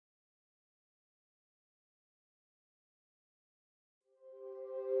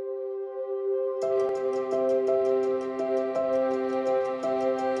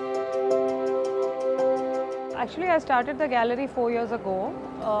Actually, I started the gallery 4 years ago.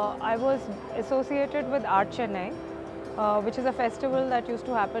 I was associated with Art Chennai, which is a festival that used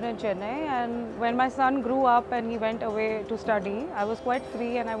to happen in Chennai. And when my son grew up and he went away to study, I was quite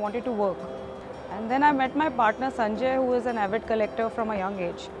free and I wanted to work. And then I met my partner Sanjay, who is an avid collector from a young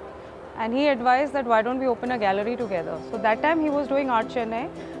age. And he advised that why don't we open a gallery together. So that time he was doing Art Chennai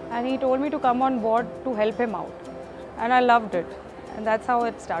and he told me to come on board to help him out. And I loved it. And that's how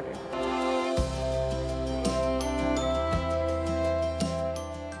it started.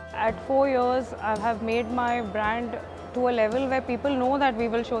 At 4 years, I have made my brand to a level where people know that we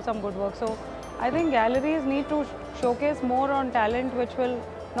will show some good work. So I think galleries need to showcase more on talent, which will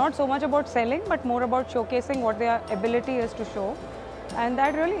not so much about selling, but more about showcasing what their ability is to show. And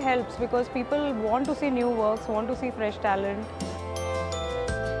that really helps because people want to see new works, want to see fresh talent.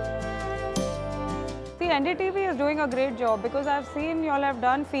 The NDTV is doing a great job because I've seen you all have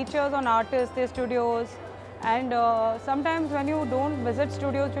done features on artists, their studios, and sometimes when you don't visit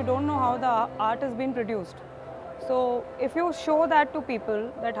studios, you don't know how the art has been produced. So if you show that to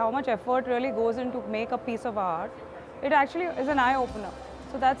people, that how much effort really goes into make a piece of art, it actually is an eye-opener.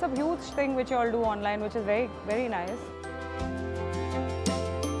 So that's a huge thing which you all do online, which is very, very nice.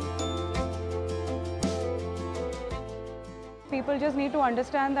 People just need to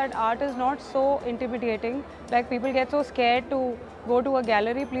understand that art is not so intimidating. Like people get so scared to go to a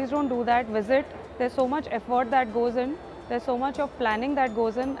gallery. Please don't do that. Visit. There's so much effort that goes in. There's so much of planning that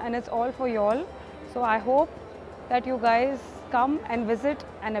goes in, and it's all for you all. So I hope that you guys come and visit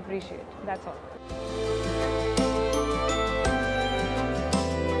and appreciate. That's all.